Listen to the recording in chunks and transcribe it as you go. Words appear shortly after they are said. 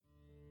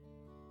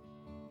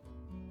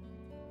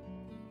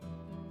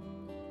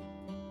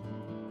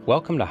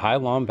Welcome to High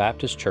Lawn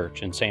Baptist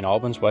Church in St.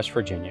 Albans, West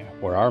Virginia,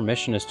 where our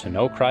mission is to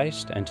know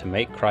Christ and to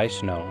make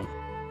Christ known.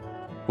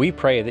 We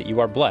pray that you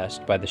are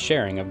blessed by the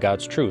sharing of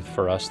God's truth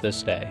for us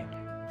this day.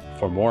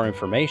 For more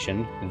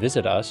information,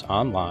 visit us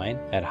online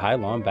at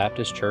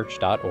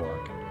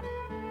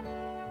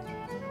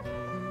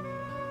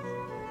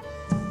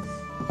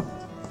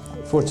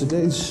highlawnbaptistchurch.org. For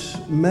today's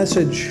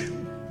message,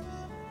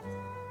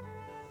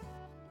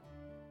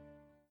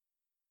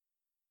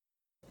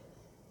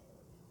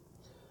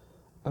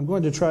 I'm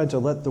going to try to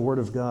let the Word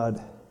of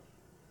God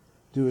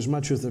do as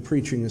much of the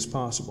preaching as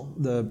possible.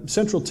 The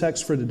central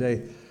text for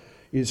today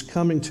is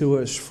coming to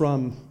us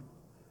from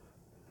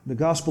the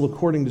Gospel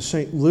according to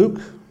St.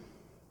 Luke.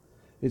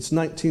 It's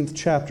 19th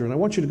chapter, and I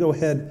want you to go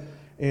ahead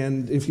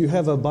and, if you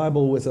have a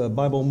Bible with a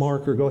Bible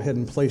marker, go ahead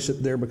and place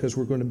it there because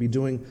we're going to be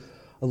doing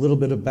a little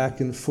bit of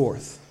back and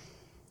forth.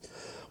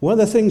 One of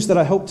the things that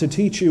I hope to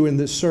teach you in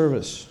this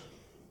service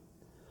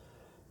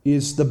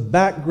is the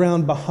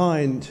background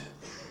behind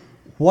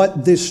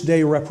what this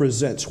day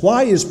represents.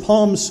 Why is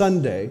Palm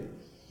Sunday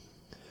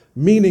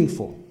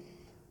meaningful?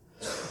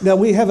 Now,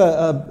 we have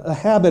a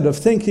habit of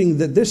thinking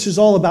that this is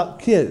all about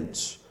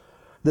kids,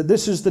 that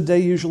this is the day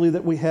usually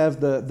that we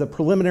have the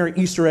preliminary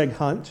Easter egg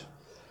hunt,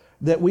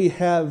 that we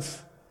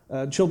have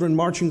children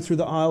marching through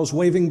the aisles,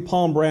 waving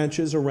palm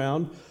branches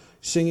around,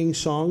 singing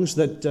songs,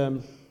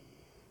 that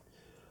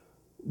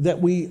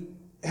we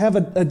have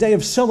a day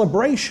of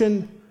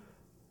celebration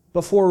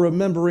before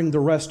remembering the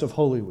rest of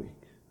Holy Week.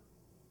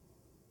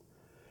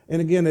 And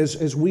again,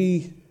 as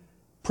we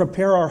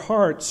prepare our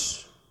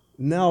hearts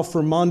now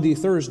for Maundy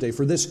Thursday,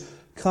 for this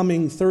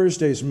coming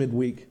Thursday's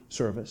midweek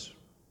service,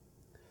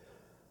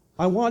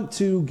 I want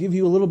to give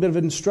you a little bit of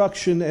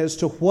instruction as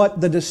to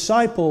what the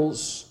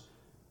disciples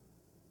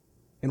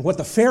and what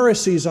the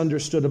Pharisees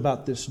understood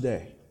about this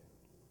day.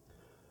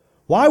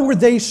 Why were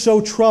they so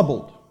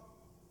troubled?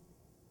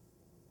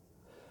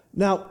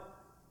 Now,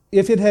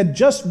 if it had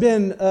just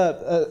been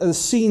a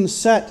scene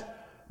set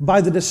by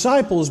the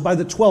disciples, by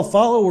the 12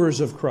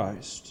 followers of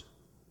Christ,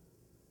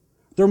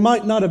 there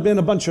might not have been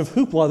a bunch of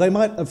hoopla. They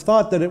might have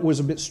thought that it was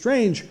a bit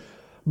strange,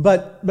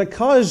 but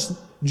because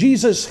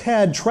Jesus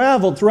had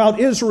traveled throughout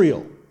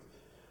Israel,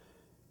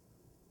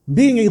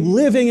 being a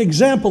living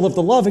example of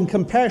the love and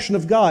compassion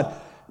of God,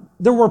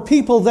 there were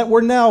people that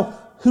were now,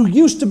 who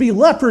used to be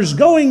lepers,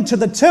 going to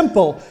the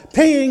temple,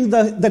 paying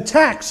the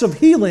tax of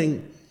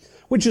healing,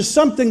 which is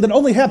something that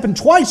only happened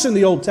twice in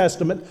the Old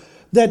Testament,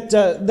 that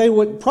they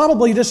would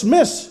probably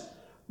dismiss.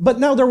 But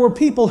now there were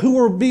people who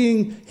were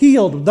being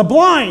healed. The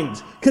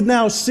blind could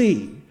now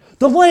see.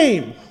 The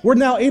lame were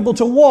now able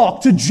to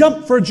walk, to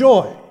jump for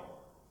joy.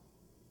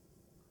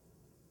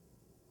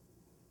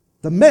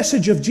 The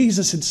message of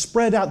Jesus had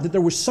spread out that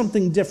there was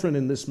something different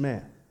in this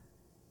man.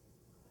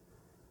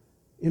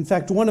 In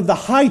fact, one of the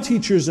high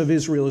teachers of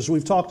Israel, as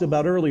we've talked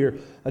about earlier,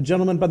 a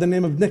gentleman by the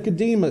name of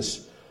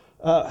Nicodemus,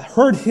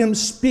 heard him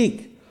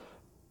speak,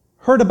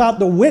 heard about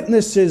the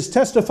witnesses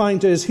testifying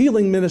to his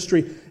healing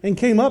ministry, and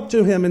came up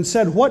to him and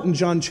said, what in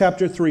John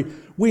chapter 3?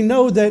 We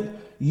know that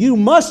you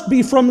must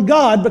be from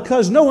God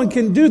because no one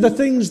can do the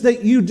things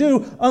that you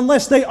do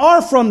unless they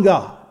are from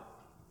God.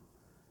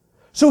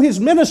 So his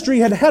ministry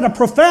had had a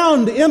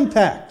profound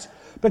impact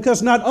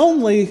because not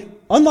only,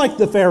 unlike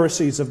the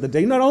Pharisees of the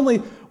day, not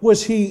only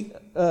was he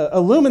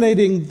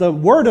illuminating the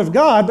Word of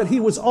God, but he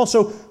was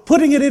also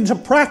putting it into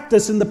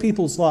practice in the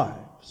people's lives.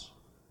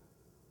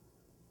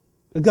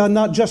 A God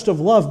not just of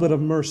love, but of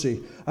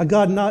mercy. A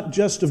God not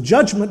just of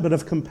judgment, but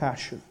of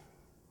compassion.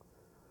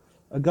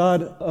 A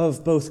God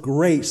of both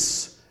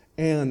grace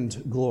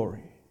and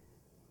glory.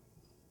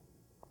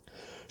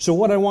 So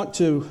what I want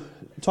to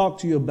talk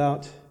to you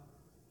about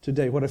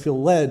today, what I feel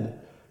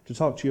led to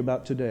talk to you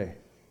about today,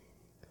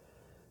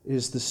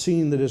 is the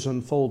scene that is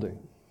unfolding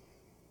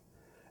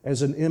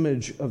as an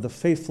image of the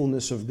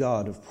faithfulness of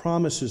God, of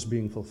promises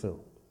being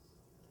fulfilled.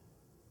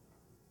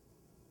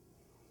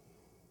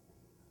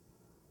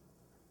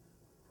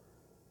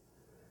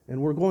 And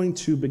we're going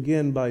to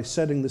begin by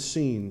setting the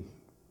scene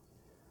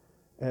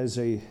as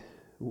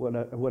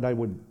what I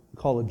would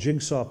call a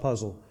jigsaw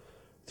puzzle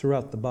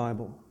throughout the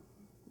Bible.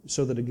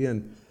 So that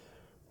again,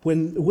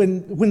 when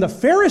the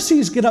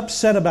Pharisees get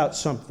upset about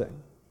something,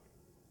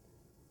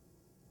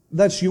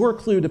 that's your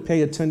clue to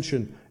pay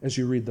attention as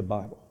you read the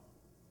Bible.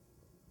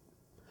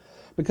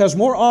 Because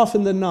more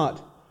often than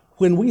not,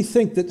 when we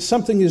think that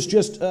something is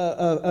just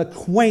a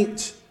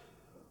quaint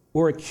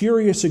or a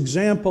curious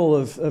example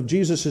of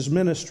Jesus'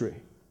 ministry,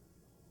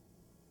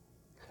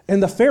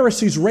 and the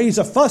Pharisees raise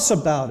a fuss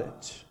about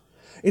it,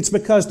 it's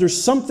because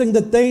there's something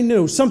that they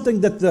knew,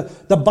 something that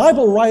the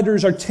Bible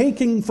writers are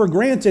taking for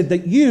granted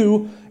that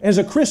you, as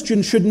a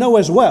Christian, should know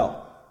as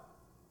well.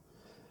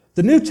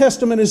 The New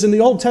Testament is in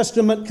the Old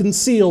Testament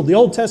concealed. The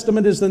Old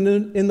Testament is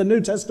in the New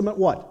Testament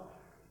what?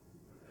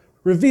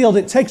 Revealed.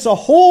 It takes a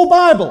whole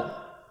Bible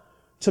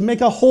to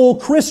make a whole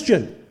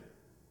Christian.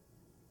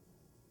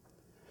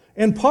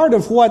 And part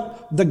of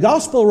what the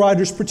Gospel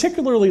writers,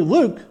 particularly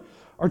Luke,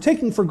 are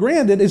taking for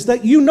granted is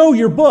that you know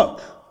your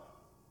book.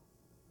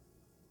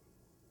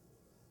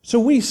 So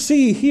we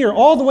see here,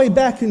 all the way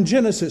back in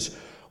Genesis,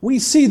 we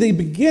see the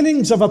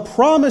beginnings of a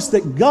promise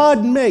that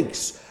God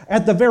makes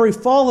at the very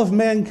fall of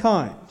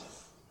mankind,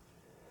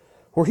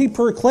 where He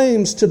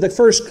proclaims to the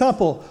first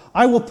couple,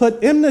 I will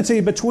put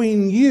enmity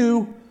between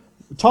you,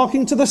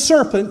 talking to the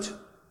serpent,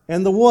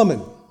 and the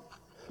woman,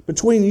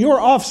 between your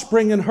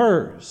offspring and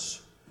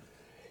hers.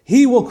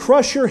 He will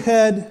crush your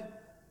head,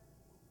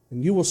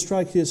 and you will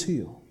strike his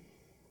heel.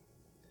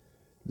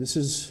 This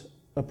is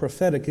a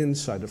prophetic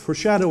insight, a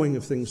foreshadowing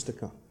of things to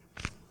come.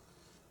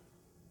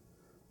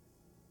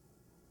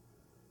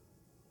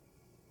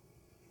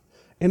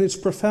 And it's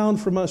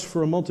profound from us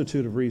for a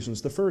multitude of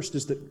reasons. The first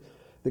is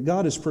that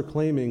God is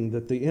proclaiming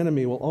that the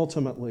enemy will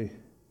ultimately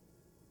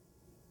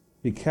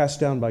be cast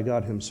down by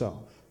God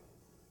Himself.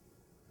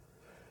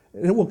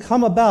 And it will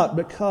come about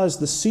because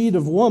the seed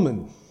of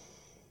woman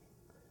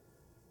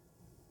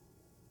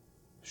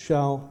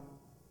shall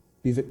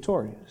be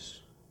victorious.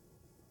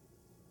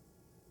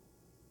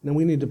 Now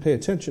we need to pay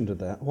attention to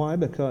that. Why?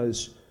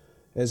 Because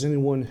as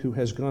anyone who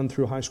has gone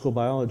through high school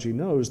biology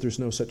knows, there's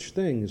no such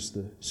thing as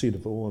the seed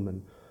of a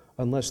woman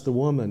unless the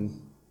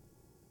woman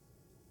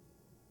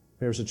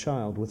bears a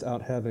child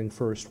without having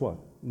first what?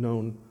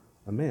 Known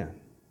a man,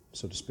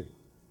 so to speak.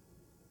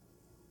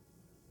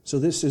 So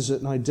this is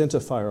an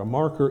identifier, a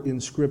marker in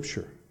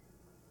Scripture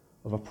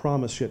of a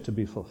promise yet to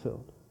be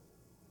fulfilled.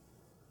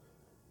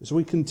 As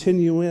we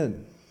continue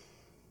in,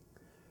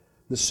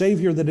 the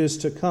Savior that is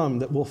to come,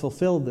 that will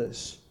fulfill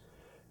this,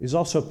 is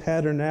also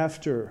patterned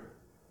after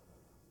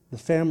the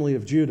family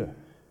of Judah.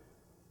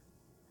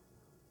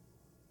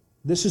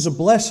 This is a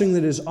blessing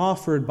that is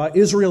offered by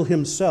Israel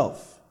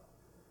himself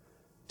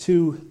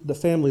to the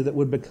family that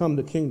would become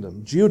the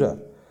kingdom. Judah,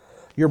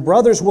 your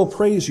brothers will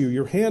praise you.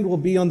 Your hand will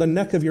be on the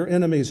neck of your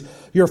enemies.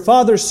 Your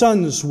father's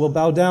sons will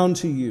bow down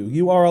to you.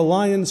 You are a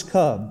lion's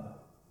cub,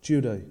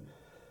 Judah.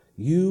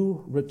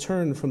 You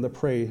return from the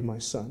prey, my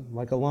son,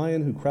 like a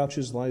lion who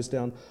crouches, lies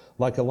down,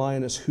 like a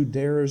lioness who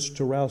dares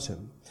to rouse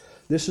him.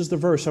 This is the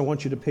verse I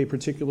want you to pay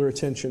particular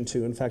attention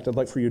to. In fact, I'd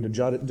like for you to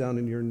jot it down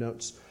in your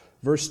notes.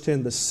 Verse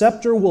 10, the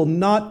scepter will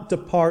not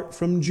depart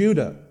from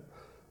Judah,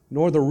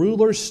 nor the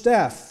ruler's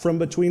staff from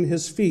between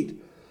his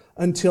feet,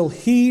 until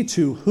he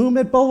to whom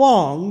it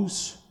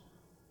belongs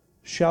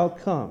shall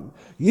come.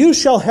 You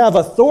shall have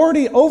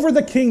authority over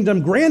the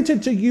kingdom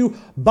granted to you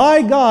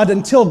by God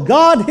until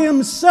God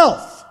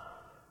Himself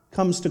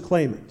comes to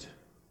claim it.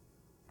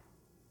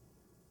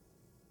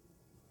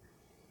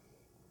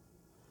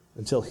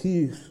 Until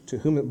he to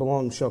whom it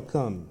belongs shall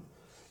come.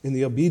 In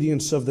the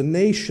obedience of the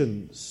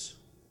nations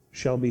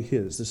shall be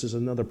his. This is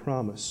another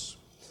promise.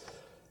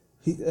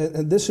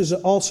 And this is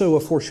also a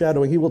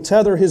foreshadowing. He will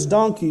tether his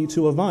donkey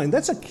to a vine.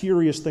 That's a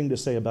curious thing to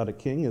say about a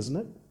king, isn't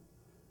it?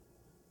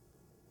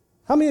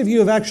 How many of you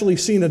have actually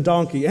seen a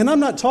donkey? And I'm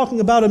not talking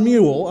about a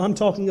mule, I'm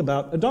talking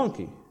about a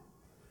donkey.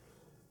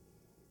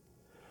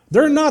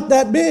 They're not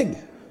that big.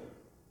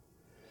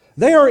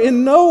 They are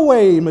in no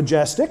way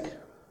majestic.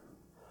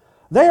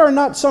 They are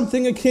not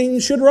something a king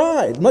should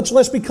ride, much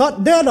less be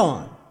caught dead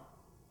on.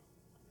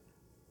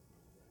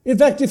 In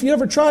fact, if you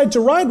ever tried to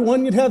ride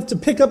one, you'd have to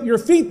pick up your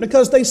feet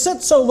because they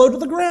sit so low to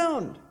the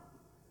ground.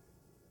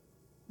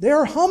 They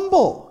are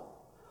humble.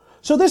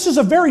 So this is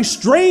a very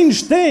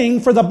strange thing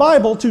for the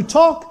Bible to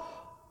talk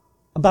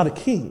about a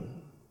king.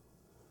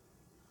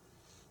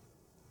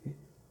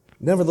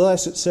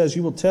 Nevertheless, it says,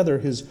 you will tether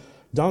his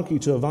donkey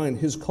to a vine,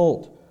 his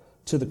colt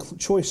to the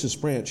choicest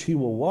branch. He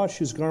will wash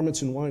his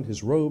garments in wine,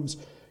 his robes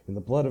in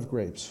the blood of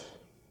grapes.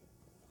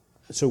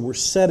 So we're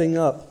setting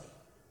up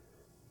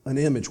an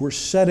image. We're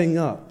setting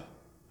up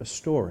a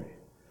story.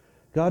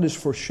 God is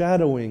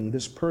foreshadowing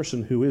this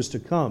person who is to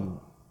come,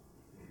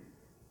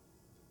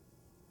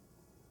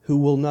 who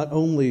will not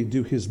only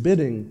do His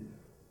bidding,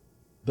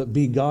 but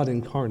be God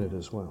incarnate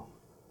as well.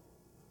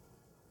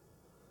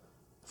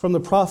 From the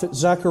prophet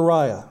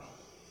Zechariah,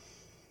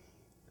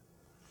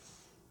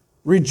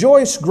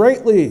 rejoice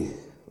greatly,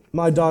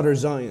 my daughter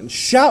Zion.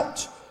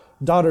 Shout,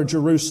 daughter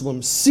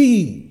Jerusalem.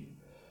 See,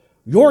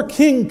 your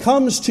king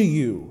comes to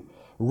you,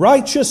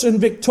 righteous and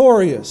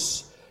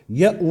victorious,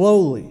 yet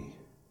lowly,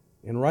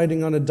 and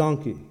riding on a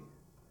donkey,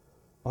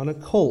 on a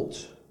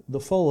colt, the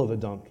foal of a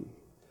donkey.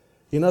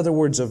 In other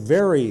words, a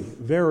very,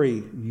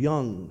 very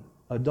young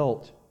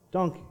adult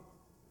donkey.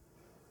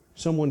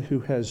 Someone who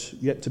has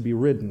yet to be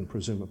ridden,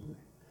 presumably.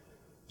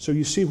 So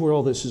you see where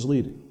all this is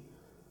leading.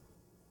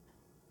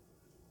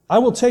 I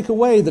will take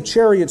away the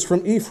chariots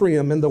from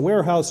Ephraim and the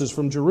warehouses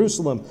from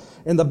Jerusalem,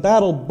 and the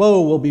battle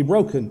bow will be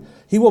broken.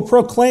 He will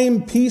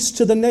proclaim peace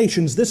to the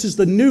nations. This is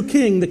the new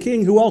king, the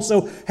king who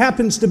also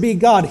happens to be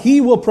God.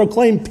 He will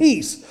proclaim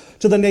peace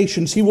to the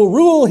nations. He will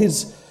rule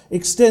his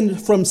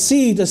extend from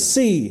sea to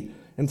sea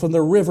and from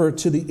the river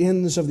to the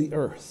ends of the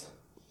earth.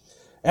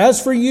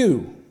 As for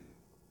you,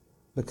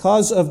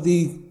 because of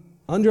the,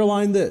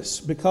 underline this,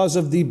 because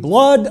of the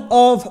blood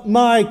of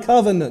my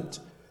covenant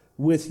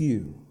with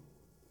you,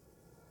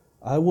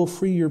 I will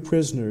free your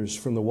prisoners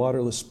from the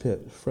waterless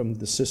pit, from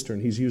the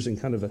cistern. He's using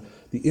kind of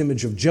the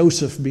image of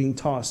Joseph being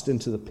tossed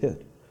into the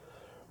pit.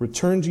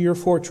 Return to your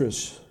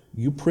fortress,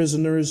 you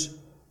prisoners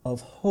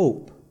of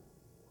hope.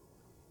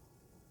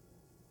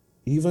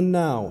 Even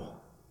now,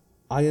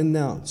 I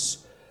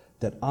announce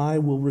that I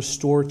will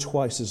restore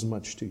twice as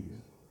much to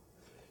you.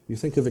 You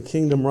think of a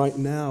kingdom right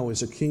now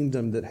as a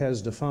kingdom that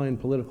has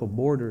defined political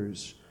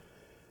borders.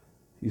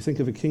 You think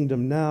of a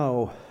kingdom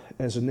now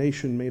as a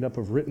nation made up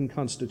of written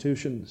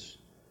constitutions.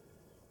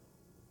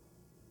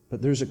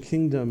 But there's a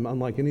kingdom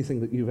unlike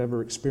anything that you've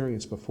ever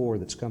experienced before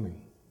that's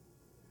coming.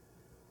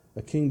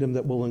 A kingdom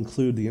that will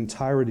include the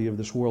entirety of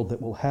this world,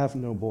 that will have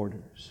no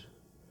borders,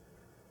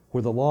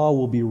 where the law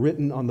will be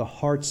written on the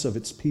hearts of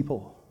its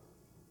people.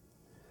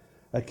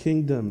 A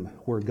kingdom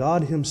where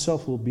God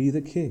himself will be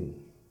the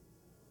king,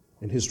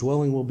 and his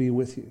dwelling will be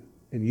with you.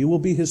 And you will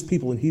be his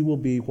people, and he will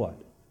be what?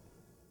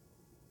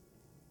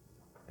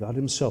 God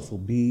himself will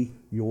be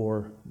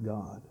your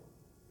God.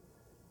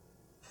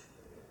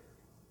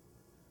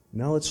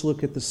 Now let's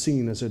look at the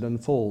scene as it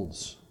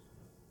unfolds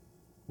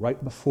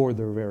right before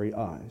their very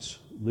eyes.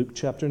 Luke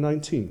chapter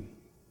 19.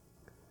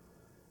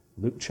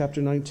 Luke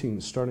chapter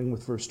 19, starting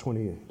with verse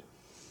 28.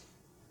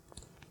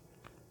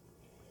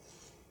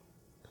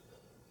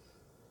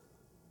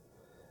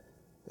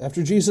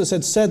 After Jesus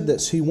had said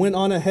this, he went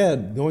on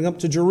ahead, going up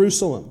to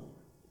Jerusalem.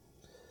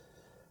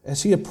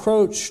 As he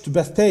approached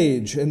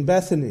Bethphage and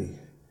Bethany,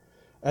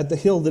 at the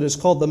hill that is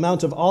called the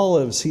Mount of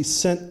Olives, he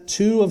sent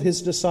two of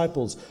his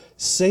disciples,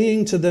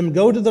 saying to them,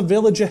 "Go to the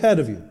village ahead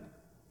of you,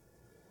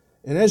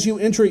 and as you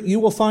enter it, you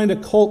will find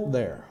a colt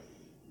there,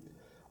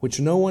 which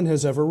no one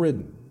has ever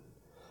ridden.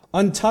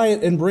 Untie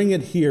it and bring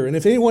it here. And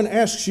if anyone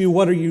asks you,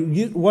 why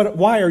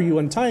are you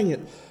untying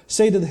it?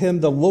 Say to him,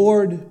 the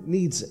Lord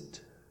needs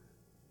it."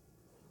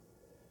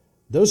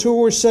 Those who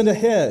were sent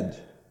ahead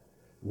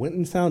went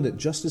and found it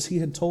just as he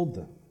had told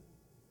them.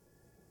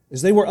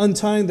 As they were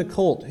untying the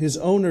colt, his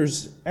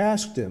owners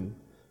asked him,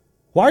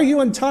 "Why are you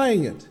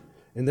untying it?"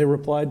 And they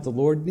replied, "The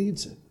Lord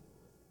needs it."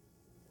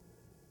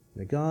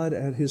 May God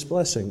add his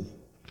blessing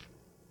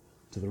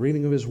to the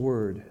reading of his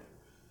word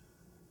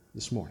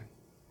this morning.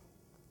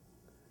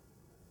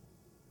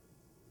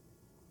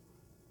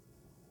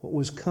 What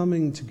was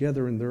coming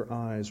together in their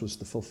eyes was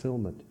the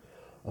fulfillment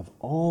of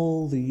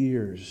all the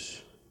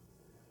years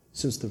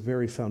since the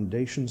very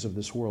foundations of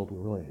this world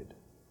were laid.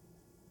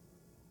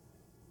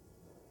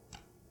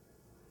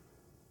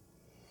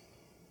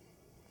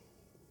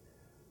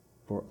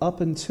 For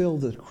up until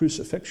the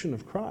crucifixion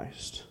of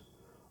Christ,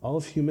 all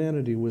of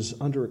humanity was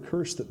under a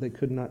curse that they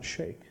could not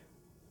shake.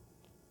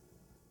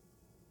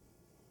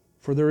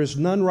 For there is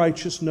none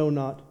righteous, no,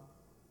 not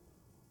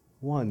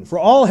one. For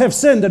all have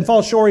sinned and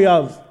fall short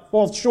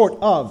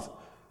of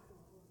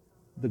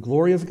the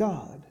glory of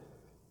God.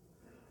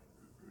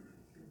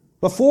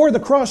 Before the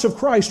cross of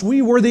Christ,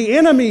 we were the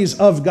enemies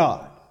of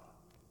God.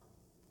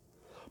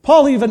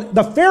 Paul, even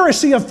the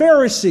Pharisee of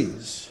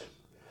Pharisees,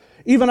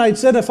 even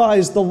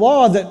identifies the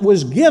law that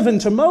was given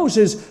to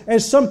Moses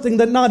as something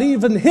that not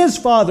even his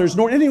fathers,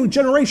 nor any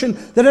generation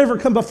that had ever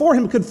come before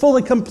him could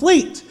fully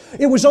complete.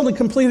 It was only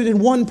completed in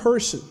one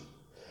person.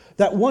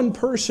 That one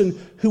person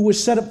who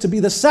was set up to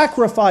be the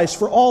sacrifice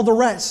for all the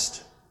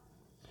rest.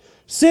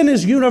 Sin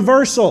is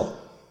universal.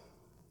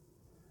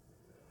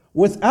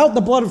 Without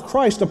the blood of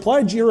Christ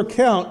applied to your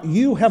account,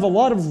 you have a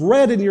lot of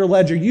red in your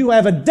ledger. You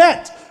have a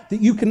debt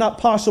that you cannot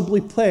possibly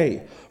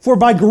pay. For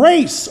by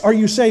grace are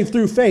you saved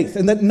through faith,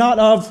 and that not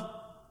of...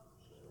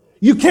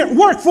 You can't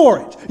work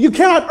for it. You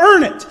cannot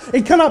earn it.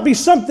 It cannot be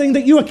something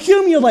that you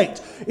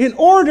accumulate. In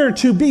order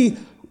to be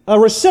a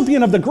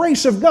recipient of the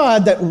grace of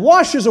God that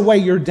washes away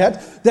your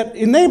debt, that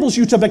enables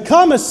you to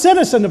become a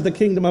citizen of the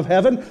kingdom of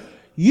heaven,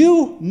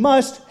 you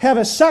must have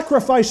a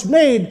sacrifice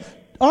made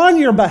on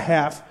your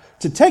behalf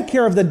to take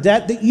care of the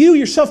debt that you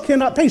yourself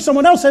cannot pay.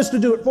 Someone else has to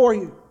do it for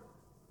you.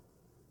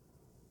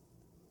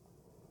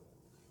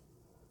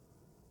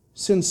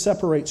 Sin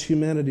separates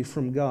humanity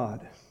from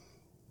God.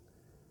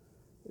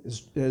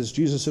 As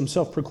Jesus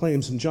himself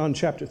proclaims in John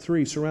chapter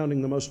 3,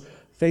 surrounding the most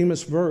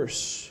famous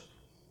verse,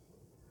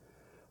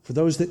 "For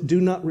those that do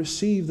not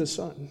receive the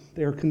Son,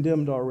 they are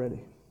condemned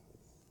already."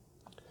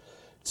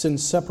 Sin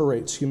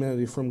separates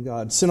humanity from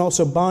God. Sin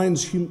also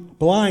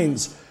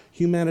blinds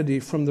humanity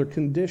from their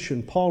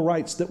condition. Paul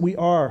writes that we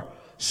are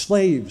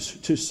slaves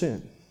to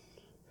sin.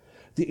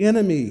 The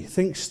enemy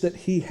thinks that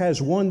he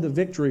has won the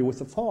victory with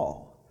the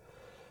fall,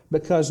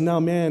 because now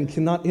man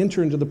cannot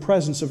enter into the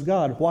presence of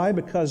God. Why?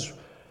 Because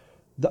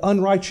the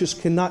unrighteous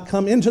cannot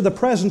come into the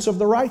presence of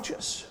the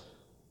righteous.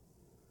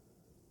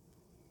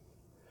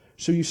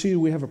 So you see,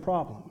 we have a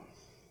problem.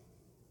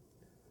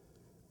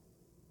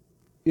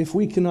 If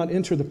we cannot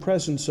enter the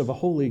presence of a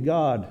holy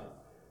God,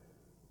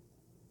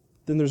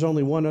 then there's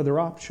only one other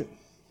option.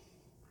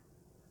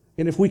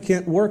 And if we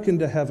can't work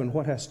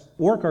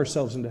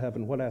ourselves into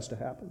heaven, what has to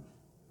happen?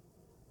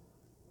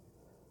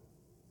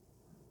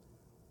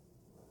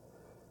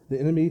 The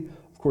enemy,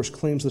 of course,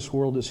 claims this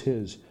world is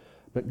his.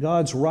 But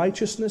God's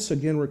righteousness,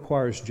 again,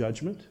 requires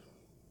judgment.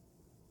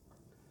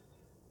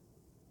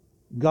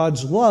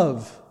 God's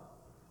love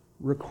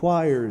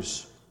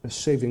requires a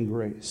saving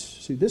grace.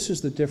 See, this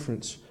is the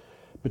difference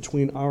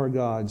between our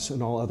gods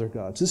and all other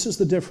gods. This is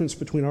the difference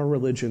between our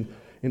religion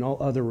and all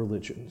other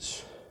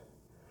religions.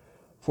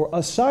 For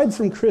aside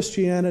from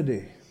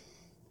Christianity,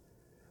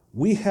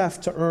 we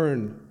have to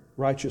earn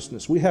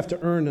righteousness. We have to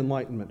earn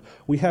enlightenment.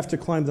 We have to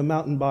climb the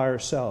mountain by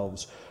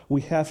ourselves.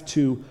 We have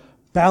to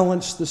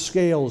balance the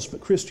scales.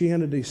 But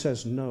Christianity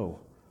says no.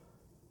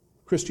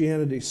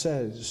 Christianity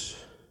says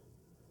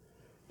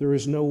there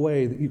is no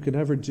way that you can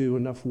ever do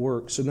enough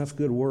works, enough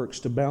good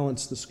works to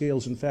balance the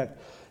scales. In fact,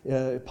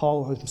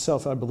 Paul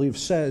himself, I believe,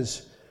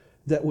 says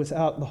that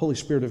without the Holy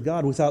Spirit of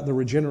God, without the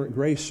regenerate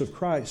grace of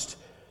Christ,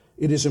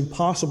 it is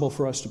impossible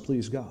for us to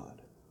please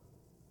God.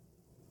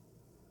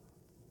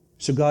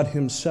 So God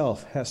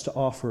himself has to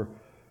offer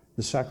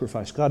the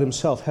sacrifice. God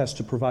himself has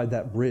to provide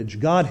that bridge.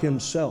 God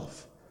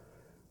himself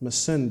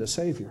must send a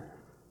Savior.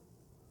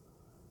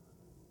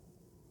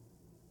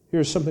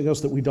 Here's something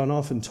else that we don't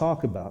often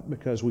talk about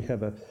because we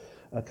have a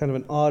kind of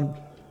an odd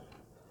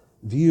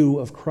view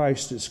of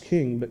Christ as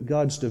king, but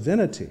God's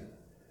divinity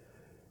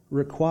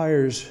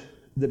requires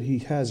that he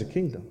has a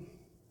kingdom.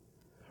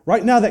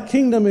 Right now, that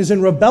kingdom is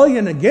in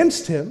rebellion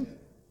against him,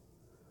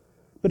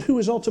 but who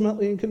is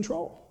ultimately in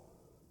control?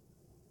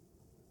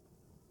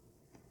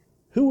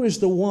 Who is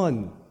the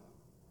one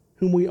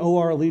whom we owe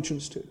our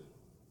allegiance to?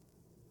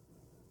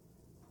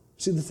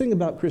 See, the thing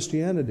about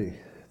Christianity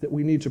that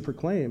we need to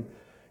proclaim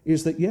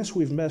is that yes,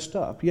 we've messed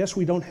up. Yes,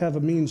 we don't have a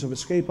means of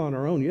escape on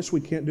our own. Yes,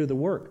 we can't do the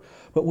work.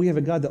 But we have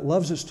a God that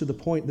loves us to the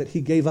point that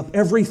he gave up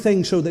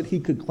everything so that he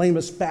could claim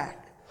us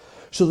back,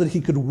 so that he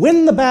could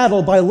win the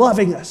battle by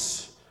loving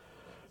us,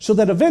 so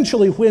that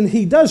eventually when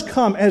he does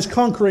come as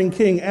conquering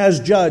king, as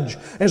judge,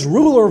 as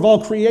ruler of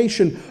all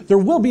creation, there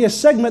will be a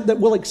segment that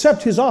will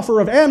accept his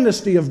offer of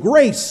amnesty, of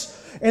grace,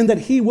 and that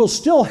he will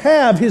still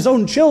have his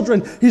own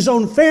children, his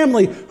own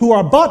family, who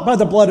are bought by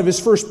the blood of his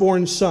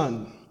firstborn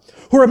son,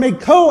 who are made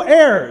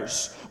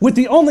co-heirs with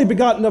the only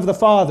begotten of the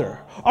Father.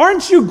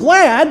 Aren't you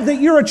glad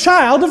that you're a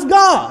child of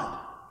God?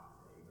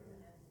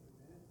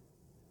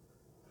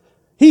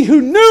 He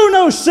who knew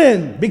no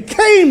sin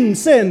became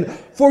sin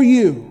for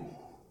you,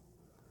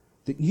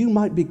 that you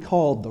might be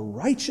called the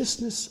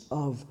righteousness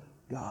of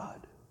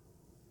God.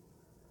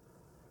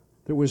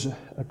 There was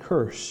a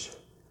curse,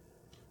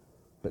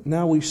 but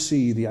now we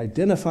see the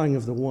identifying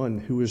of the one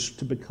who is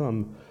to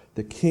become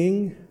the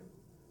King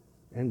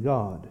and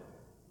God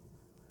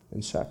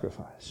and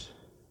sacrifice.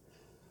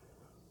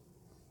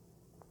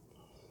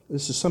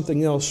 This is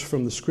something else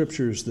from the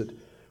Scriptures that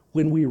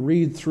when we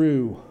read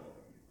through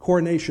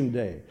Coronation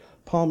Day,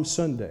 Palm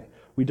Sunday,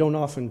 we don't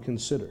often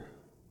consider.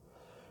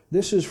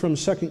 This is from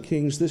 2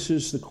 Kings. This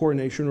is the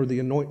coronation or the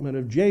anointment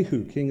of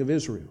Jehu, king of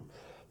Israel,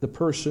 the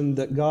person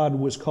that God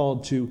was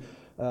called to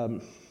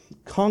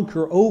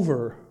conquer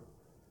over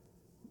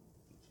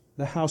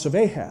the house of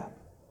Ahab.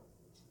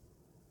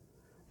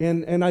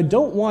 And I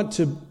don't want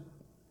to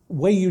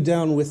weigh you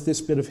down with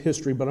this bit of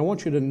history, but I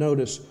want you to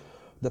notice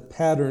the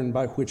pattern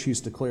by which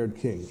he's declared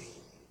king.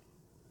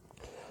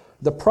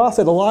 The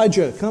prophet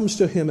Elijah comes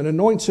to him and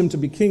anoints him to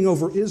be king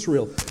over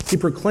Israel. He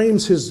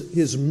proclaims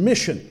his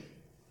mission.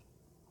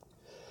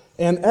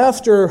 And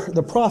after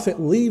the prophet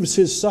leaves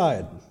his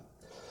side,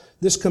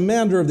 this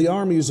commander of the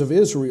armies of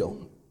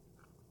Israel,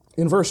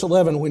 in verse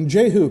 11, when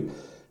Jehu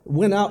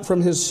went out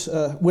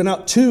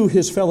to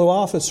his fellow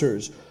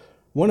officers,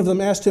 one of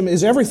them asked him,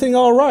 "Is everything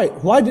all right?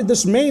 Why did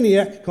this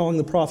maniac," calling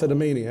the prophet a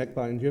maniac,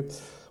 mind you,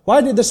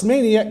 "why did this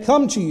maniac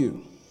come to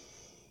you?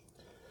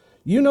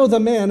 You know the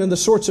man and the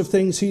sorts of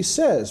things he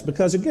says."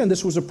 Because again,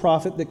 this was a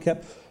prophet that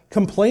kept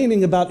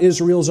complaining about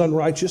Israel's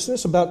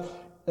unrighteousness, about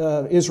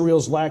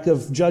Israel's lack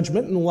of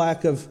judgment and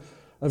lack of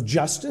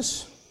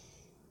justice.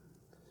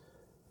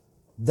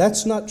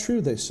 "That's not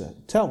true," they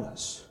said. "Tell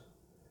us."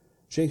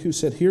 Jehu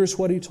said, "Here's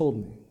what he told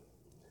me.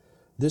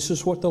 This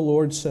is what the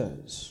Lord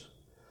says.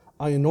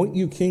 I anoint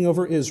you king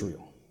over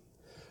Israel."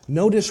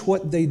 Notice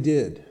what they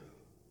did.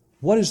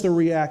 What is the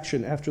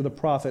reaction after the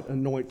prophet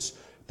anoints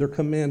their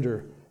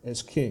commander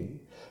as king?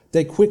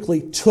 They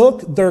quickly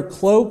took their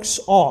cloaks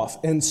off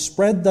and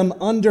spread them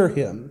under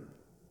him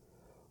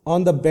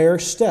on the bare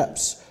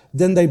steps.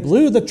 Then they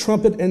blew the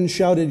trumpet and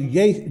shouted,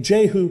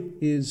 "Jehu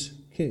is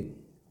king."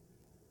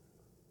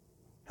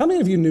 How many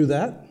of you knew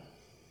that?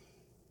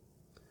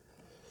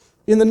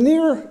 In the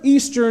Near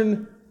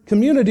Eastern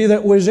community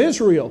that was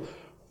Israel,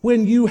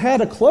 when you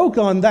had a cloak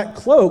on, that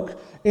cloak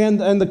and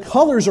the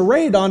colors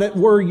arrayed on it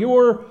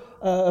were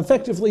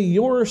effectively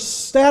your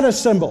status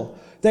symbol.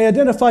 They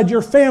identified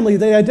your family.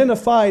 They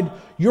identified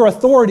your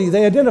authority.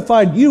 They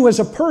identified you as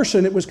a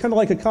person. It was kind of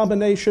like a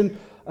combination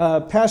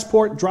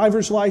passport,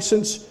 driver's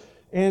license,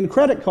 and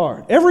credit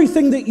card.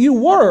 Everything that you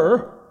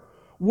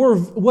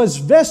was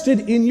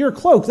vested in your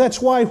cloak.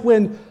 That's why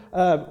when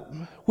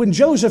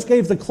Joseph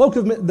gave the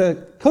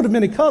coat of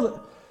many colors,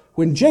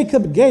 when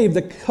Jacob gave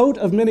the coat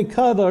of many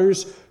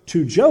colors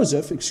to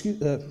Joseph,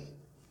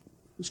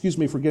 excuse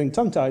me for getting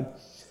tongue-tied,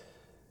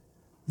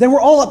 they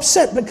were all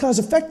upset because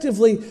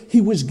effectively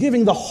he was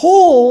giving the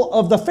whole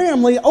of the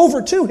family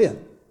over to him.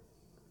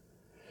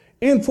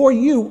 And for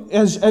you,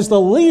 as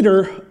the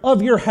leader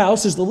of your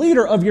house, as the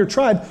leader of your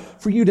tribe,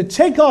 for you to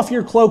take off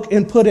your cloak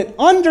and put it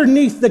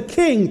underneath the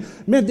king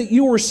meant that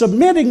you were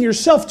submitting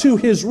yourself to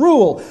his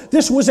rule.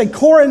 This was a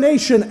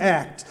coronation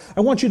act.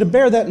 I want you to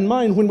bear that in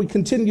mind when we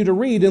continue to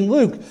read in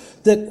Luke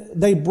that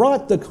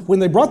when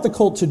they brought the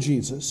colt to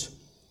Jesus,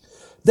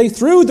 they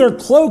threw their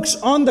cloaks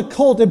on the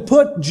colt and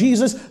put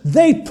Jesus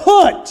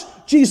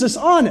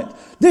on it.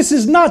 This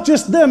is not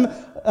just them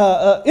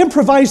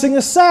improvising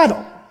a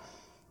saddle.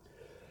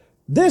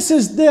 This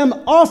is them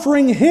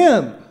offering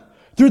him,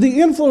 through the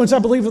influence, I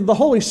believe, of the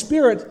Holy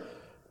Spirit,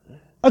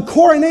 a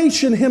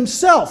coronation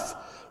himself,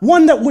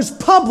 one that was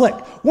public,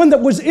 one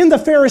that was in the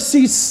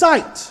Pharisees'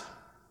 sight.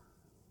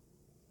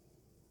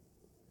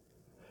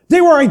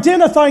 They were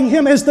identifying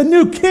him as the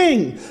new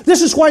king.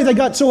 This is why they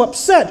got so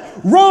upset.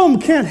 Rome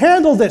can't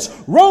handle this.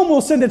 Rome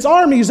will send its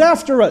armies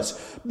after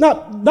us.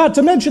 Not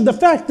to mention the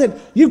fact that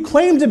you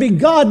claim to be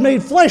God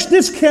made flesh.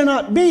 This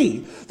cannot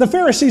be. The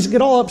Pharisees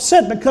get all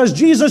upset because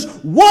Jesus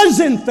was,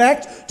 in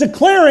fact,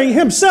 declaring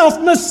himself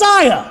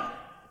Messiah.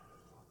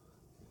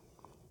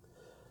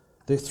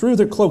 They threw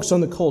their cloaks on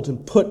the colt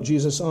and put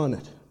Jesus on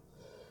it.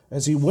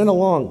 As he went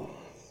along,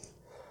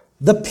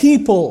 the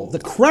people, the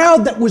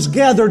crowd that was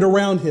gathered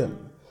around him,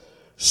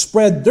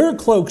 spread their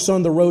cloaks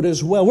on the road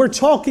as well. We're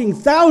talking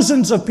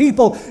thousands of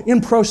people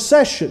in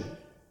procession.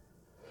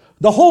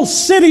 The whole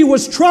city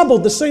was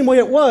troubled the same way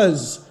it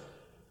was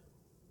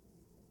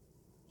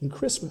in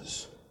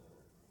Christmas.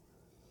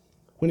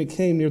 When he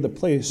came near the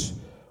place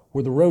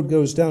where the road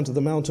goes down to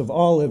the Mount of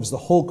Olives, the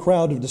whole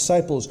crowd of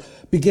disciples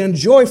began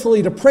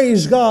joyfully to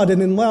praise God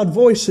and in loud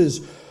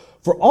voices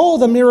for all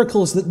the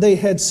miracles that they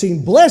had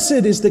seen.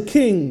 Blessed is the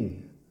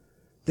King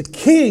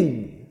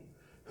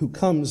who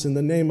comes in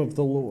the name of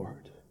the Lord.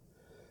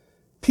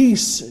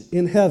 Peace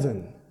in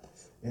heaven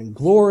and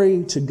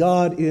glory to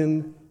God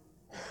in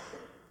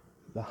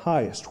the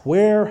highest.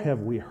 Where have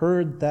we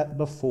heard that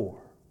before?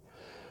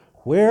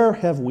 Where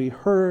have we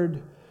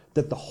heard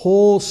that the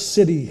whole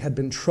city had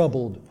been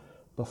troubled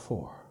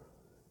before?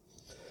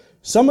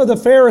 Some of the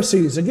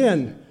Pharisees,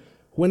 again,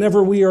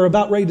 whenever we are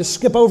about ready to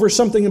skip over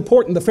something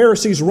important, the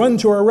Pharisees run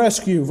to our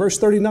rescue. Verse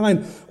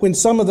 39, when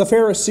some of the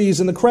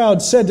Pharisees in the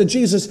crowd said to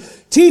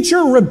Jesus,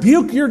 "Teacher,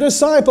 rebuke your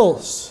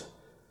disciples."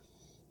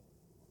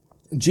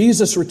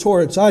 Jesus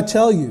retorts, "I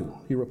tell you,"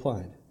 he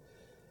replied,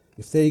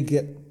 "if they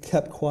get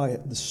kept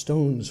quiet, the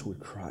stones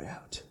would cry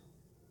out."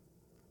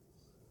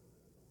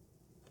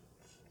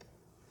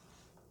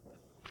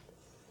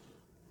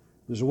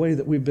 There's a way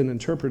that we've been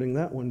interpreting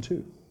that one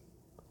too.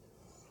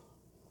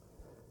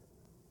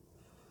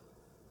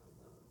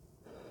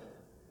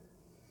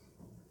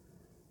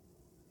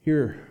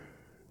 Here,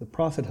 the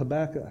prophet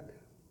Habakkuk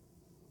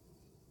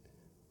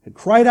had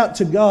cried out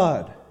to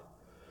God,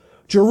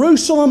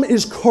 "Jerusalem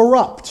is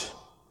corrupt.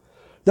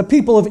 The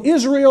people of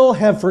Israel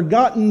have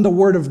forgotten the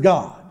word of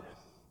God."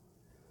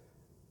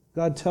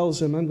 God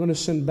tells him, "I'm going to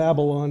send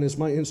Babylon as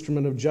my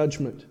instrument of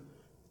judgment."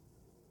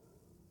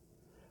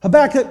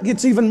 Habakkuk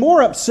gets even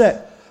more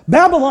upset.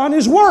 Babylon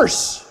is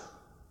worse.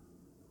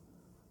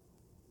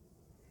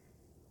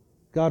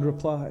 God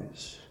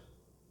replies,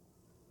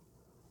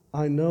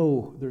 "I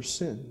know their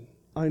sin.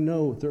 I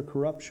know their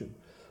corruption.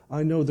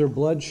 I know their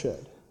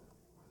bloodshed."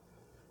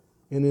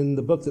 And in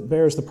the book that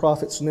bears the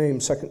prophet's name,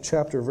 2nd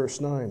chapter,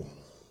 verse 9,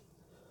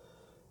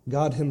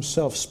 God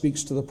himself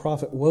speaks to the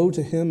prophet, "Woe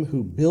to him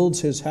who builds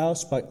his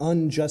house by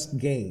unjust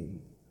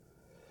gain,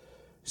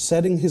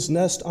 setting his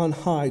nest on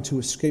high to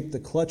escape the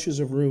clutches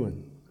of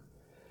ruin.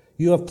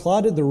 You have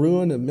plotted the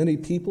ruin of many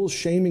people,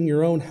 shaming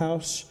your own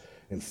house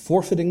and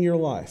forfeiting your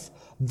life.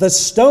 The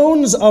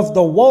stones of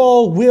the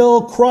wall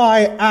will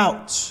cry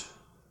out,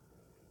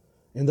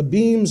 and the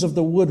beams of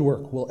the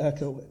woodwork will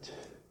echo it."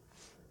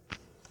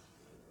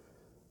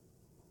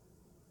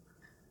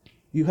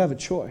 You have a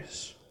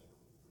choice.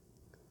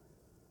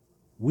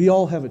 We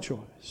all have a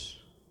choice.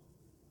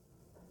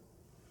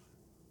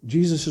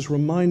 Jesus is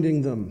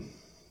reminding them.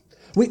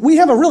 We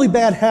have a really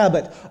bad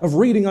habit of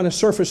reading on a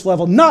surface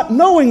level. Not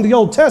knowing the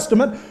Old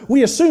Testament,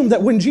 we assume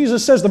that when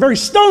Jesus says the very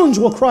stones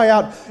will cry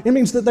out, it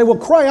means that they will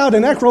cry out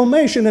in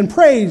acclamation and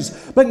praise.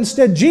 But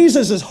instead,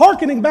 Jesus is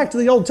hearkening back to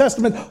the Old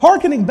Testament,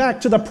 hearkening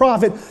back to the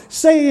prophet,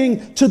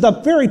 saying to the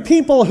very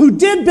people who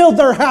did build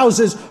their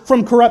houses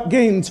from corrupt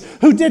gains,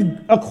 who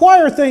did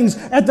acquire things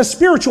at the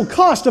spiritual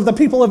cost of the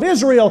people of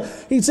Israel,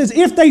 he says,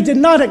 if they did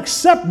not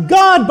accept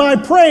God by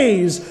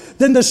praise,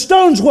 then the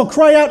stones will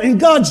cry out in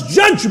God's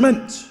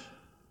judgment.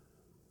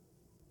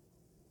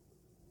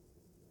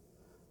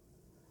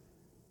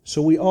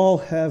 So we all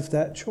have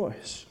that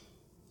choice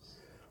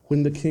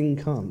when the King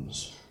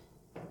comes.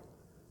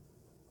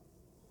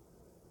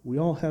 We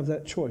all have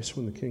that choice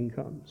when the King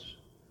comes.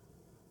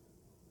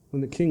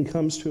 When the King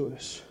comes to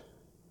us,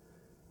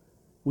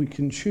 we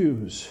can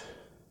choose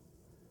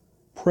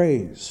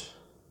praise.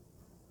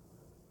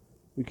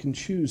 We can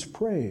choose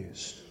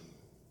praise.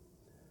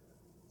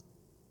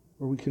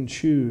 Or we can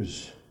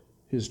choose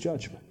his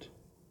judgment.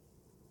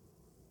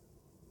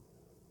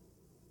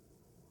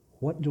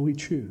 What do we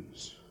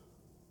choose?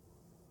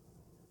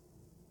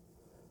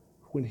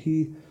 when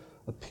he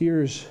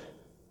appears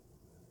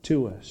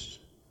to us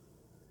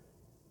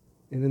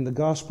and in the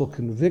gospel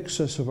convicts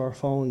us of our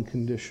fallen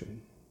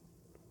condition,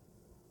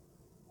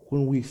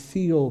 when we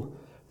feel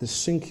the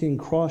sinking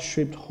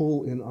cross-shaped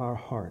hole in our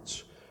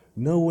hearts,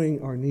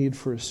 knowing our need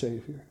for a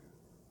Savior,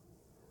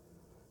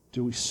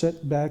 do we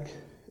sit back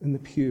in the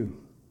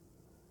pew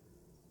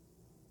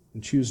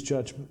and choose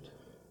judgment?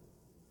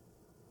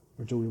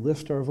 Or do we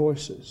lift our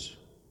voices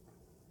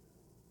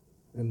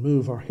and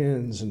move our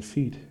hands and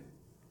feet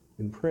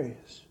in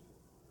praise?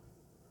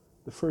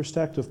 The first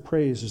act of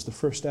praise is the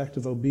first act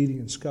of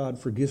obedience. God,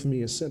 forgive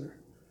me, a sinner.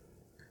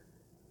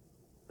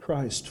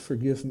 Christ,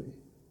 forgive me,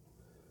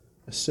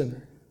 a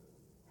sinner.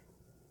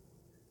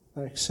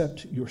 I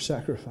accept your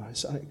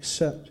sacrifice. I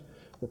accept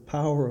the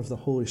power of the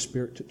Holy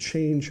Spirit to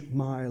change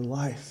my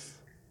life.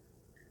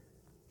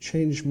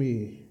 Change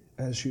me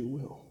as you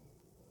will.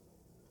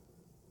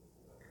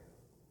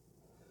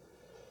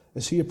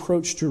 As he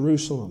approached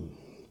Jerusalem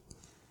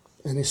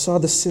and he saw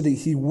the city,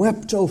 he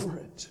wept over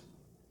it.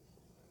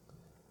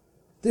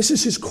 This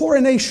is his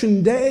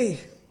coronation day.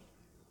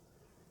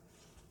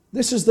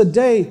 This is the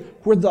day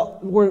where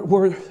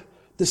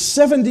the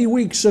 70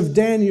 weeks of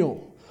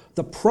Daniel,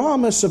 the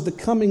promise of the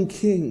coming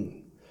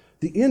king,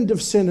 the end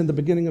of sin and the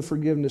beginning of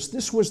forgiveness,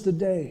 this was the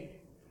day.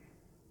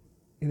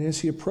 And as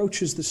he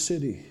approaches the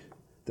city,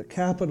 the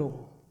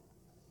capital,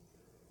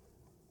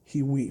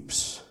 he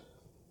weeps.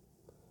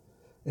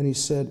 And he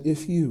said,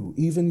 if you,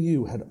 even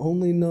you, had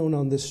only known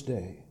on this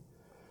day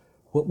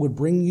what would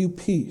bring you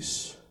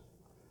peace,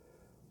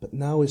 but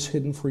now is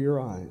hidden from your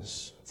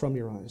eyes,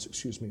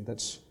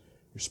 that's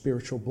your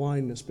spiritual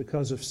blindness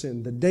because of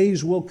sin. The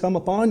days will come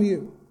upon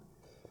you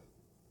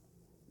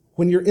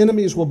when your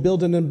enemies will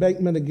build an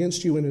embankment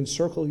against you and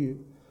encircle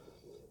you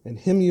and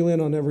hem you in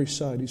on every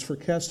side. He's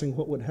forecasting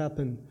what would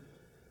happen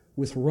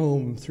with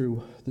Rome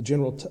through the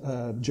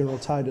General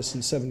Titus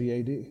in 70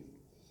 AD.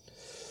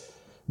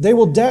 They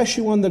will dash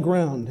you on the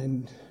ground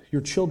and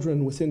your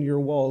children within your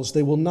walls.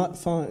 They will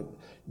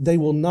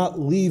not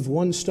leave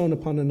one stone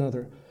upon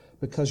another,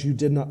 because you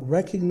did not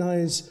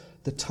recognize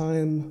the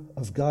time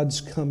of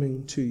God's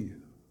coming to you.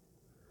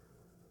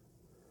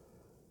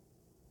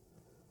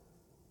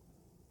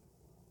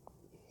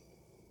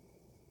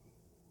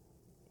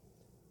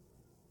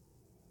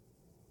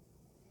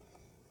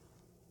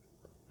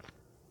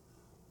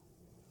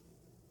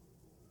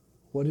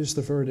 What is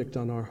the verdict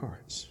on our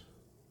hearts?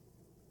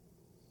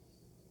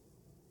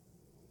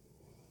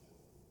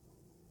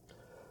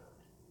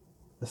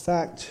 The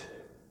fact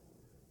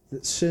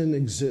that sin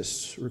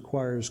exists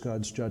requires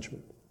God's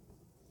judgment.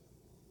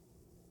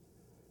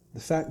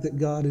 The fact that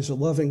God is a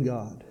loving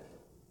God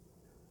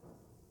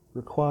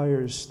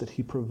requires that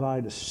he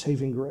provide a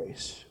saving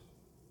grace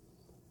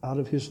out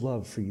of his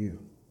love for you.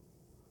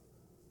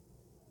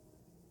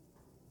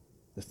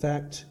 The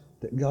fact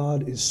that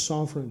God is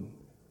sovereign,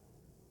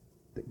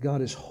 that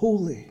God is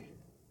holy,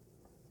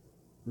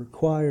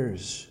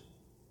 requires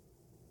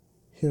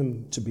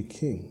him to be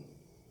king.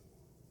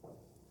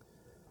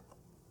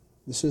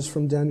 This is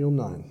from Daniel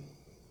 9.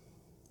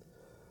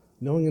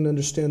 Knowing and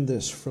understand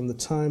this, from the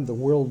time the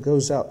world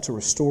goes out to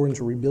restore and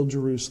to rebuild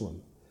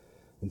Jerusalem,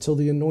 until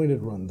the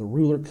anointed one, the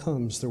ruler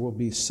comes, there will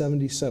be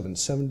 70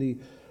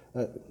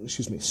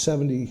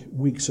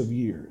 weeks of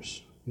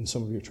years in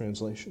some of your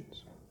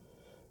translations,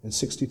 and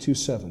 62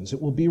 sevens.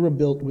 It will be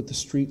rebuilt with the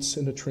streets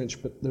in a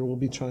trench, but there will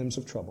be times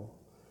of trouble.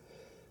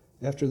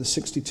 After the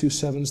 62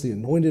 sevens, the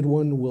anointed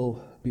one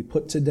will be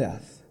put to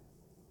death.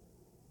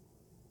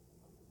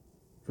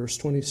 Verse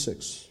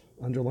 26,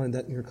 underline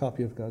that in your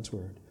copy of God's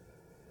Word.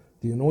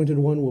 The anointed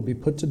one will be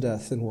put to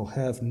death and will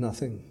have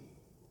nothing.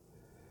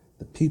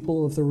 The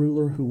people of the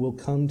ruler who will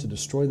come to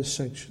destroy the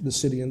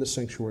city and the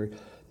sanctuary,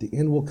 the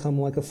end will come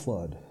like a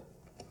flood.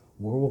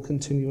 War will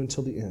continue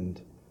until the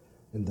end,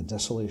 and the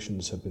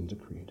desolations have been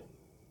decreed.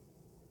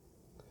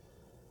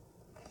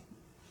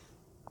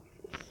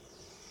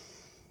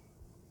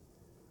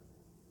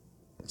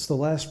 It's the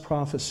last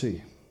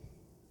prophecy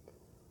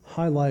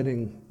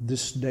highlighting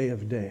this day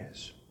of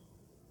days.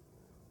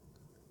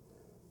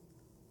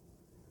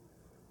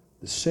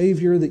 The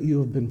Savior that you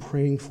have been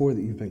praying for,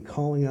 that you've been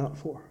calling out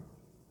for,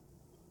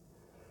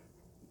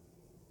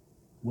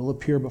 will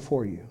appear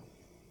before you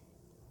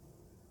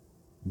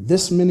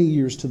this many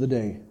years to the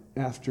day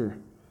after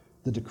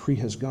the decree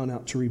has gone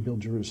out to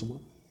rebuild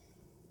Jerusalem.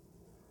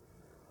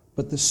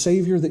 But the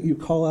Savior that you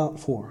call out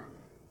for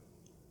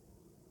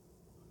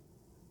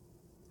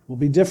will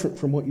be different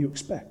from what you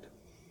expect.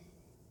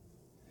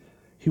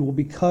 He will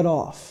be cut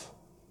off.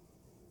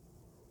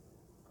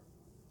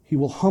 He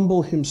will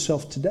humble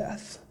himself to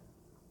death,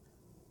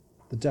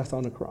 the death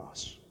on a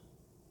cross.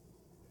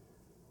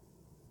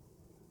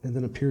 And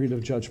then a period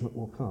of judgment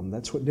will come.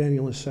 That's what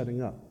Daniel is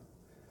setting up.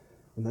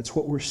 And that's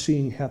what we're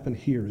seeing happen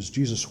here as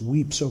Jesus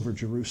weeps over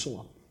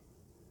Jerusalem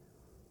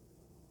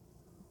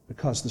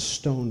because the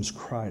stones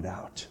cried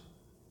out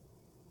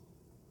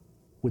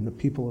when the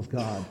people of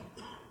God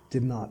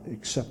did not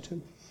accept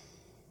him.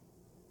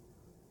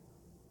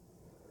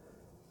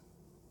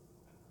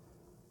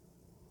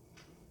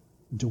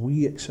 Do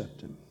we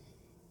accept him?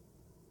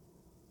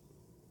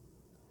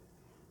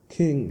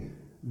 King,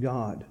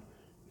 God,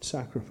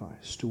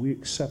 sacrifice? Do we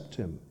accept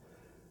him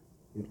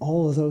in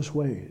all of those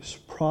ways,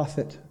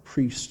 prophet,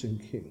 priest,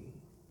 and king?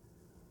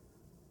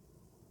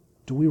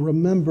 Do we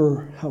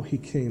remember how he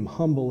came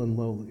humble and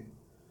lowly,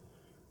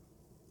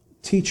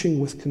 teaching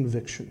with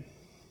conviction,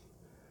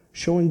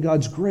 showing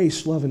God's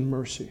grace, love, and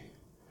mercy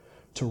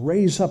to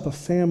raise up a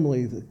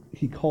family that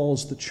he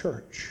calls the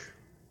church?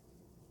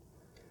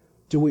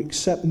 Do we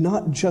accept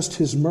not just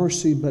his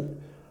mercy, but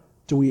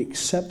do we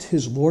accept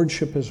his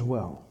lordship as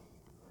well,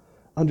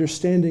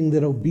 understanding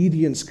that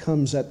obedience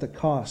comes at the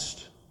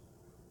cost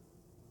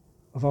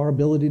of our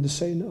ability to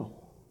say no?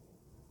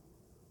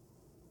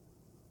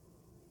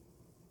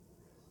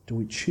 Do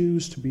we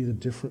choose to be the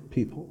different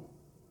people,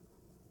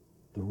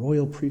 the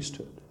royal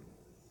priesthood?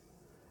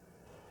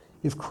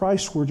 If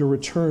Christ were to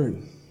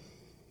return,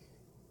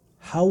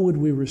 how would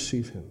we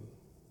receive him?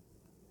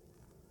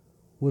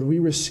 Would we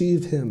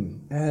receive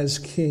him as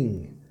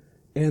King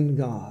and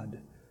God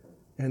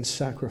and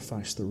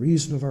sacrifice, the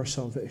reason of our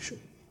salvation?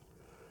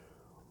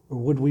 Or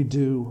would we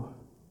do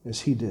as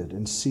he did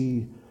and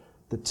see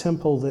the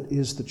temple that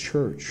is the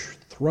church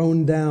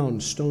thrown down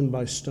stone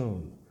by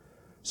stone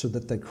so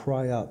that they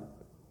cry out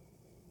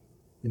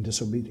in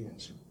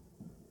disobedience?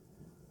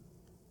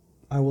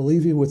 I will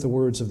leave you with the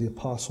words of the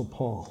Apostle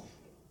Paul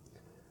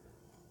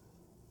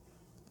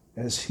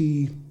as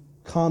he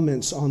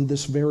comments on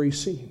this very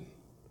scene.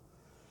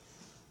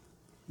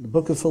 The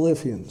book of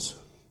Philippians,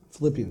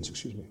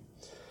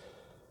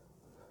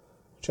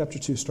 chapter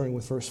 2, starting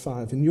with verse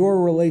 5. In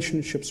your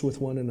relationships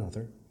with one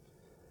another,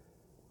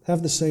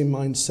 have the same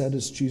mindset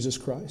as Jesus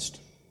Christ,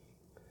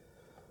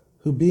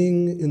 who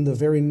being in the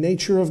very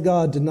nature of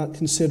God did not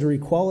consider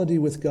equality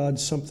with God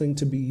something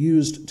to be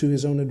used to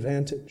his own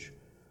advantage.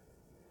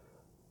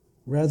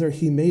 Rather,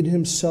 he made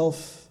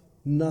himself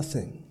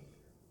nothing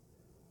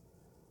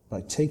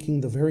by taking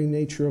the very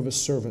nature of a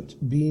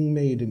servant, being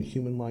made in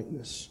human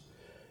likeness,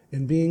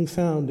 and being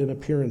found in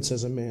appearance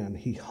as a man.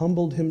 He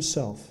humbled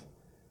himself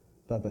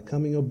by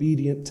becoming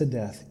obedient to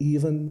death,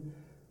 even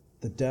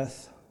the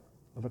death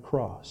of a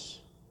cross,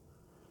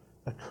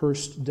 a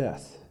cursed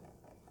death.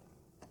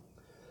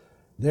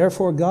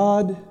 Therefore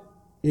God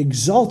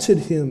exalted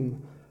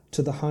him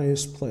to the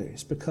highest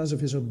place because of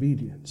his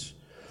obedience,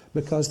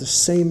 because the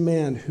same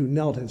man who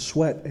knelt and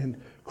sweat and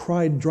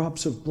cried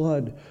drops of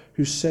blood,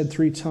 who said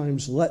 3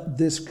 times, "Let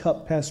this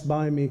cup pass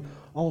by me,"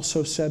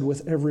 also said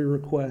with every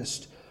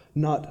request,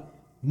 "Not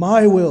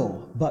my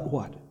will, but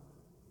what?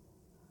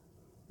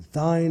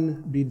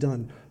 Thine be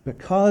done."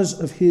 Because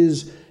of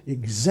his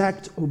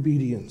exact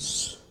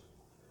obedience,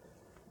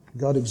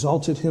 God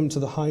exalted him to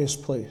the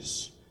highest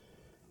place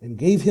and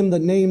gave him the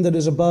name that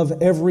is above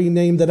every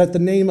name, that at the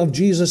name of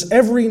Jesus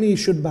every knee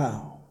should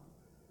bow.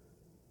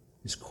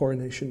 His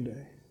coronation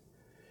day,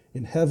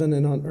 in heaven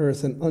and on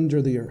earth and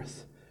under the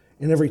earth.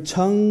 And every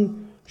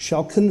tongue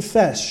shall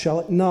confess, shall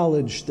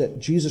acknowledge that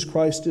Jesus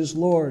Christ is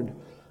Lord.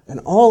 And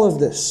all of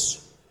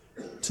this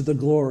to the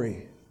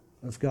glory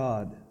of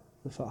God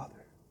the Father.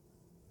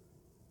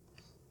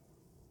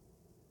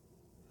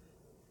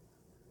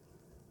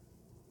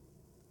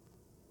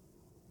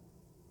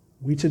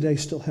 We today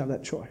still have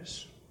that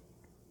choice.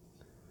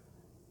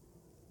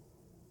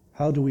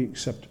 How do we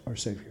accept our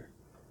Savior?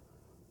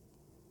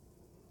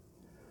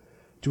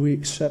 Do we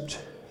accept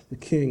the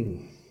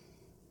King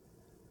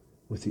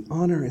with the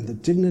honor and the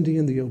dignity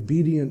and the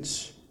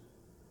obedience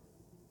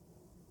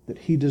that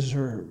he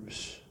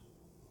deserves,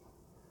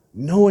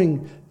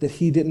 knowing that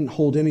he didn't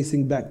hold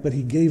anything back, but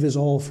he gave his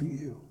all for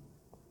you?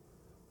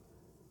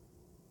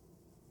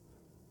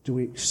 Do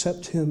we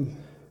accept him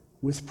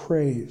with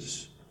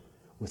praise,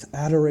 with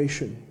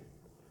adoration?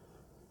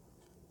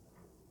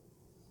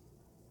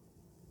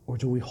 Or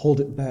do we hold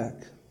it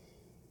back,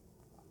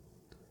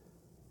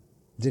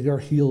 dig our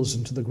heels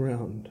into the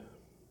ground,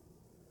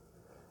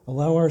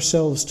 allow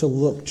ourselves to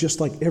look just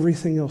like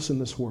everything else in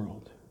this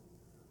world,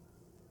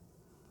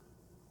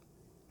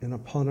 and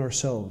upon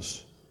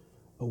ourselves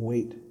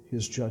await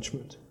his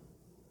judgment?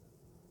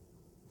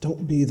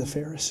 Don't be the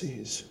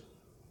Pharisees.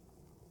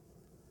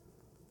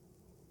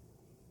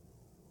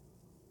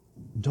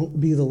 Don't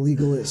be the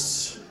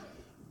legalists.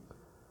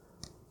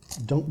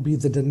 Don't be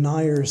the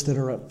deniers that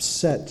are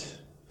upset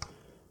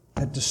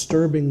at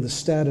disturbing the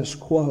status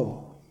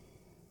quo.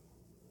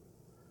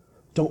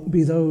 Don't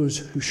be those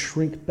who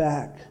shrink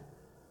back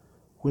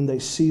when they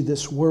see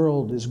this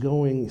world is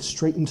going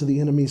straight into the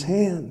enemy's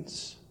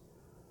hands.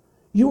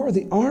 You are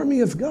the army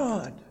of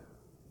God,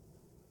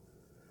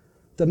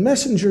 the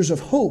messengers of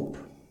hope,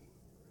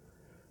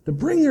 the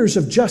bringers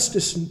of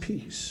justice and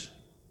peace.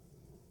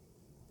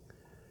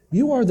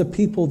 You are the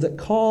people that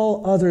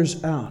call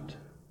others out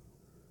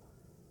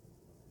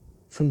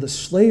from the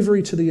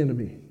slavery to the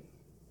enemy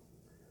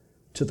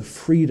to the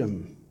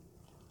freedom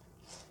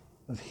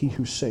of he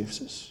who saves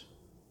us.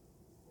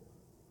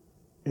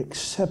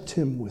 Accept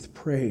him with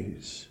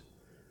praise.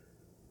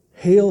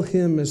 Hail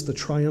him as the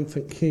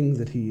triumphant King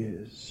that he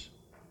is.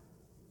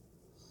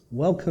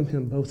 Welcome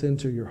him both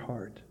into your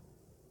heart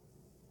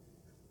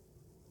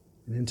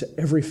and into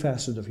every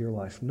facet of your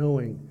life,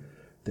 knowing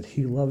that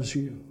he loves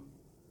you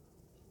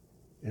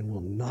and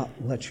will not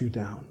let you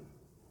down.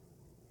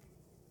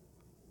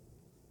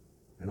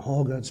 And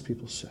all God's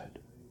people said.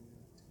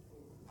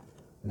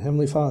 And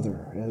Heavenly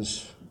Father,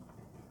 as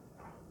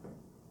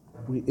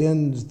we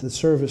end the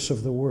service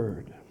of the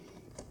Word,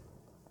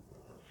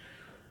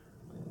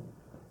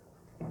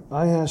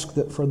 I ask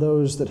that for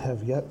those that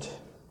have yet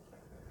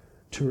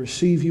to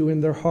receive you in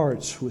their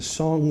hearts with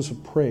songs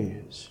of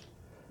praise,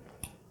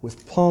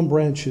 with palm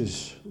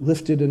branches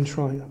lifted in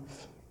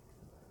triumph,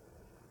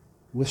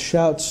 with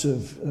shouts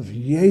of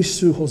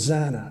Yesu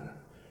Hosanna,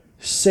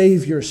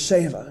 Savior,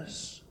 save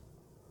us.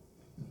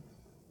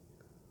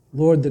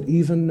 Lord, that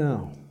even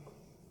now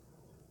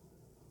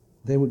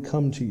they would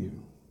come to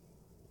you.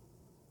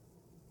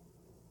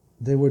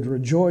 They would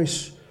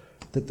rejoice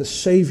that the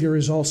Savior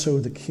is also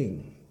the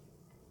King.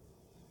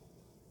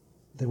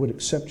 They would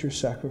accept your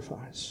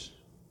sacrifice,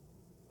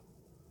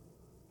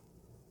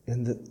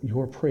 and that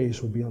your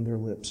praise would be on their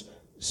lips.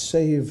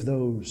 Save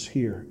those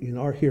here in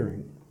our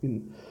hearing,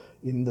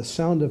 in the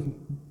sound of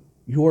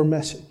your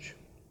message.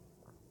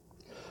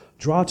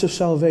 Draw to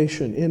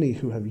salvation any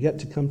who have yet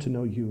to come to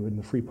know you in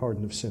the free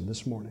pardon of sin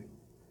this morning.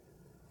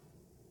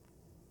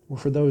 Or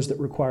for those that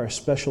require a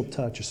special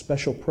touch, a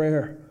special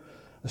prayer,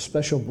 a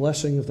special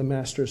blessing of the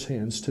Master's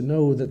hands, to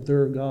know that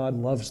their God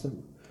loves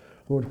them.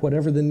 Lord,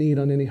 whatever the need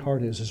on any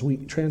heart is, as we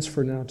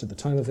transfer now to the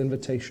time of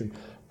invitation,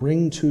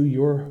 bring to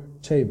your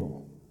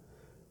table.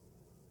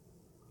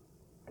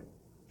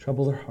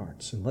 Trouble their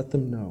hearts and let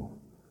them know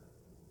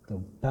the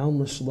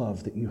boundless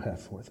love that you have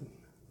for them.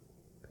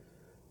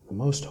 In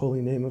the most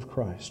holy name of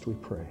Christ we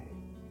pray.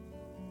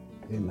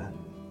 Amen.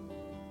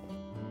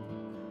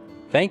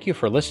 Thank you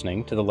for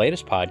listening to the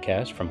latest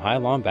podcast from High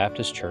Lawn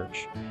Baptist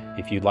Church.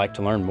 If you'd like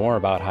to learn more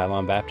about High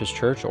Lawn Baptist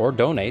Church or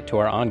donate to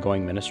our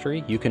ongoing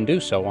ministry, you can do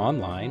so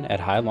online at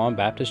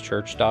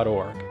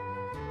highlawnbaptistchurch.org.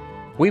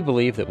 We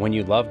believe that when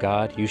you love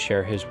God, you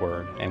share His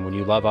Word, and when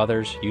you love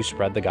others, you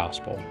spread the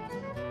gospel.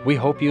 We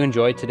hope you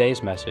enjoyed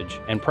today's message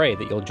and pray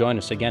that you'll join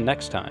us again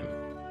next time.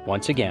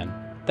 Once again,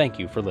 thank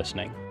you for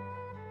listening.